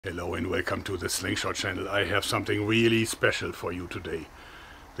Hello and welcome to the Slingshot channel. I have something really special for you today.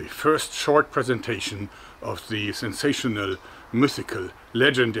 The first short presentation of the sensational, mythical,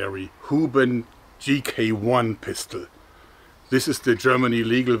 legendary Huben GK1 pistol. This is the Germany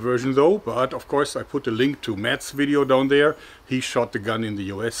legal version though, but of course I put a link to Matt's video down there. He shot the gun in the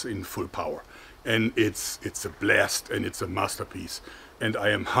US in full power. And it's a blast and it's a masterpiece. And I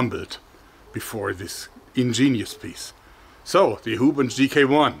am humbled before this ingenious piece. So, the Huben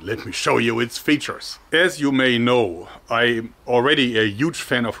GK1, let me show you its features. As you may know, I'm already a huge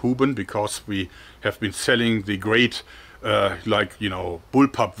fan of Huben because we have been selling the great,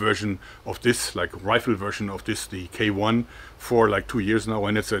 bullpup version of this, like rifle version of this, the K1, for like 2 years now,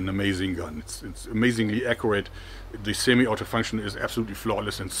 and it's an amazing gun. It's amazingly accurate. The semi-auto function is absolutely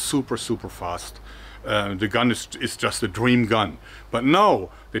flawless and super fast. The gun is just a dream gun. But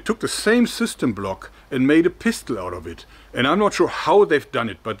now they took the same system block and made a pistol out of it. And I'm not sure how they've done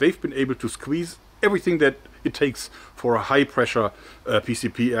it, but they've been able to squeeze everything that it takes for a high pressure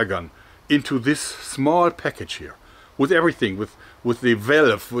PCP air gun into this small package here. With everything, with the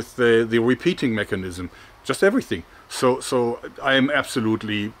valve, with the repeating mechanism, just everything. So I am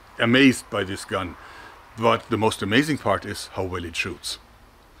absolutely amazed by this gun. But the most amazing part is how well it shoots.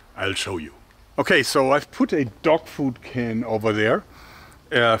 I'll show you. Okay, so I've put a dog food can over there,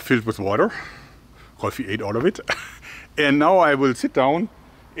 filled with water. Rolfie ate all of it. And now I will sit down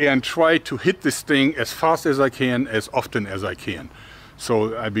and try to hit this thing as fast as I can, as often as I can.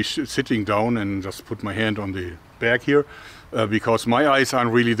 So I'll be sitting down and just put my hand on the bag here, because my eyes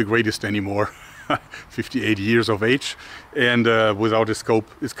aren't really the greatest anymore. 58 years of age, and without a scope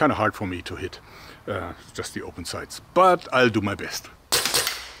it's kind of hard for me to hit just the open sights. But I'll do my best.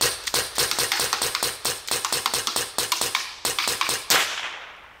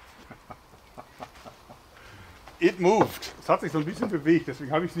 It moved. Es hat sich so ein bisschen bewegt,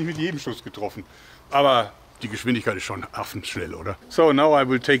 deswegen habe ich es nicht mit jedem Schuss getroffen. Aber die Geschwindigkeit ist schon affenschnell, oder? So now I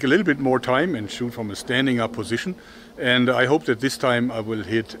will take a little bit more time and shoot from a standing up position. And I hope that this time I will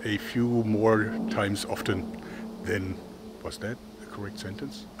hit a few more times often than... Was that a correct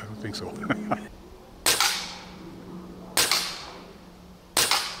sentence? I don't think so.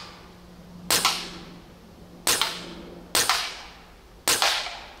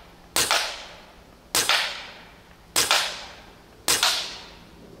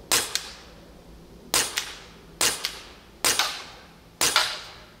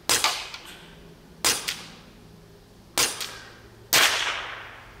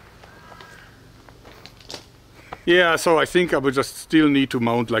 Yeah, so I think I will just still need to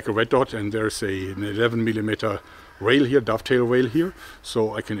mount like a red dot, and there's an 11mm rail here, dovetail rail here,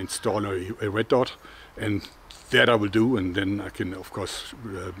 so I can install a red dot, and that I will do, and then I can of course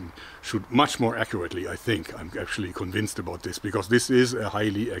shoot much more accurately. I think I'm actually convinced about this, because this is a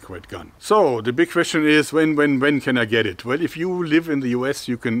highly accurate gun. So the big question is, when can I get it? Well, if you live in the US,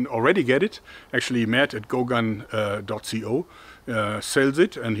 you can already get it. Actually, Matt at gogun.co sells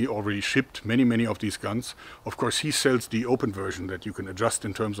it, and he already shipped many of these guns. Of course, he sells the open version that you can adjust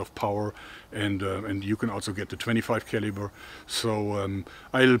in terms of power, and you can also get the 25 caliber. So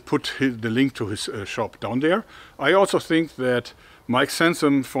I'll put the link to his shop down there. I also think that Mike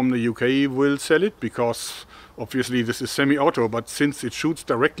Sansom from the UK will sell it, because obviously this is semi-auto, but since it shoots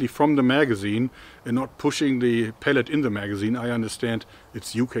directly from the magazine and not pushing the pellet in the magazine, I understand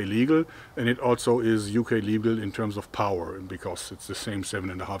it's UK legal, and it also is UK legal in terms of power, because it's the same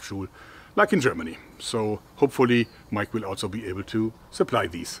 7.5 joule like in Germany. So hopefully Mike will also be able to supply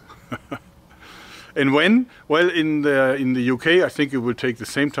these. And when? Well, in the UK, I think it will take the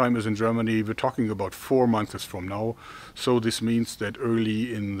same time as in Germany. We're talking about 4 months from now. So this means that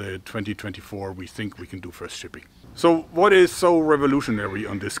early in the 2024, we think we can do first shipping. So what is so revolutionary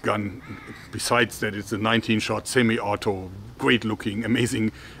on this gun, besides that it's a 19-shot semi-auto, great-looking,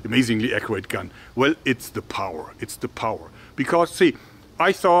 amazingly accurate gun? Well, it's the power. It's the power. Because, see,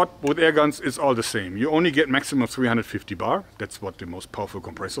 I thought with air guns it's all the same. You only get maximum 350 bar. That's what the most powerful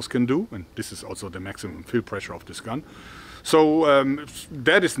compressors can do, and this is also the maximum fill pressure of this gun. So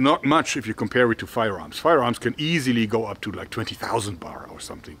that is not much if you compare it to firearms. Firearms can easily go up to like 20,000 bar or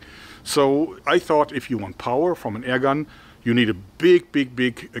something. So I thought if you want power from an air gun, you need a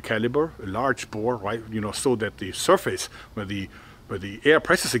big caliber, a large bore, right? You know, so that the surface where the air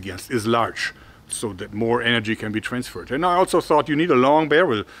presses against is large, so that more energy can be transferred. And I also thought you need a long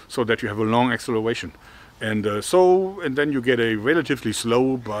barrel so that you have a long acceleration. And then you get a relatively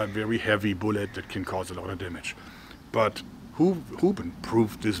slow but very heavy bullet that can cause a lot of damage. But Huben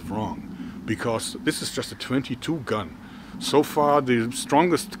proved this wrong, because this is just a 22 gun. So far the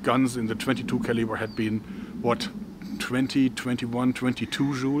strongest guns in the 22 caliber had been, what, 20, 21,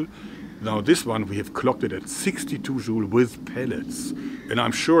 22 joule. Now this one we have clocked it at 62 joule with pellets. And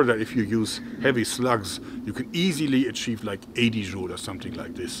I'm sure that if you use heavy slugs, you can easily achieve like 80 joule or something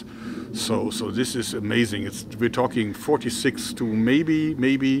like this. So this is amazing. We're talking 46 to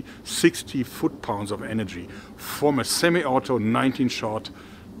maybe 60 foot-pounds of energy from a semi-auto 19-shot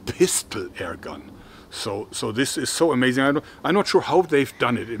pistol air gun. So this is so amazing. I'm not sure how they've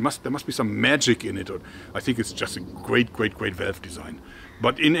done it. There must be some magic in it. Or I think it's just a great valve design.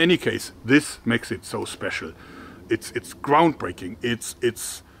 But in any case, this makes it so special. It's groundbreaking.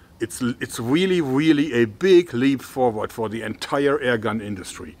 It's really a big leap forward for the entire airgun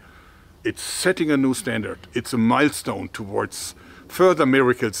industry. It's setting a new standard. It's a milestone towards further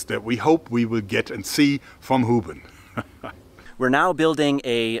miracles that we hope we will get and see from Huben. We're now building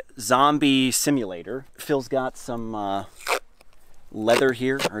a zombie simulator. Phil's got some leather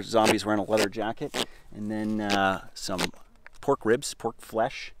here. Our zombie's wearing a leather jacket. And then some pork ribs, pork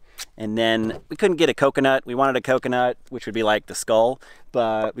flesh. And then we couldn't get a coconut. We wanted a coconut, which would be like the skull.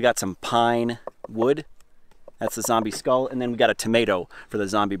 But we got some pine wood. That's the zombie skull. And then we got a tomato for the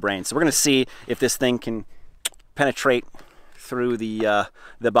zombie brain. So we're going to see if this thing can penetrate through the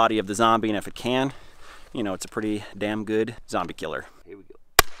body of the zombie. And if it can, you know, it's a pretty damn good zombie killer. Here we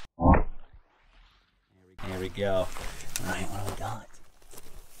go. There we go. All right, what do we got?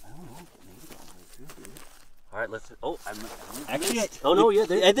 I don't know. Maybe all right, let's. Oh, I'm actually. Oh no, yeah,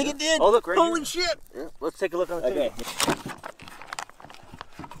 I think it did. Oh look, right Holy here. Shit! Yeah, let's take a look on it. Okay.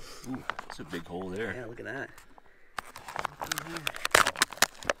 Ooh, that's a big hole there. Yeah, look at that.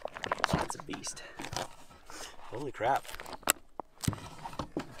 That's a beast. Holy crap!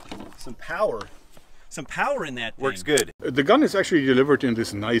 Some power. Some power in that thing. Works good. The gun is actually delivered in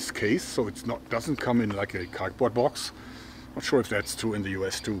this nice case, so it's doesn't come in like a cardboard box. Not sure if that's true in the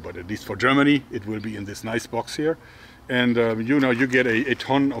US too, but at least for Germany, it will be in this nice box here. And you know, you get a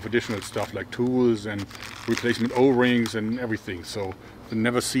ton of additional stuff like tools and replacement O-rings and everything. So I've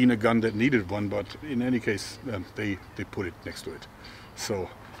never seen a gun that needed one, but in any case, they put it next to it. So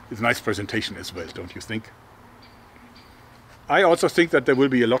it's a nice presentation as well, don't you think? I also think that there will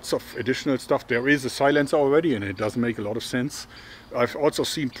be lots of additional stuff. There is a silencer already, and it does make a lot of sense. I've also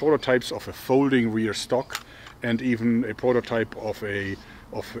seen prototypes of a folding rear stock, and even a prototype of a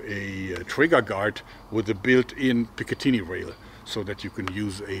trigger guard with a built-in Picatinny rail, so that you can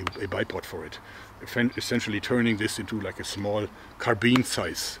use a bipod for it, essentially turning this into like a small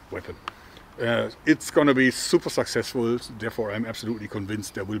carbine-size weapon. It's going to be super successful. Therefore, I'm absolutely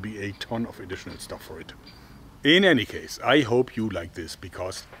convinced there will be a ton of additional stuff for it. In any case, I hope you like this,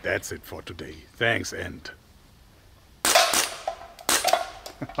 because that's it for today. Thanks, and...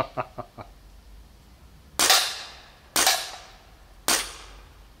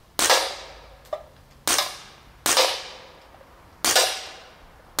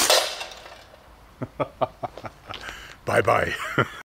 Bye-bye.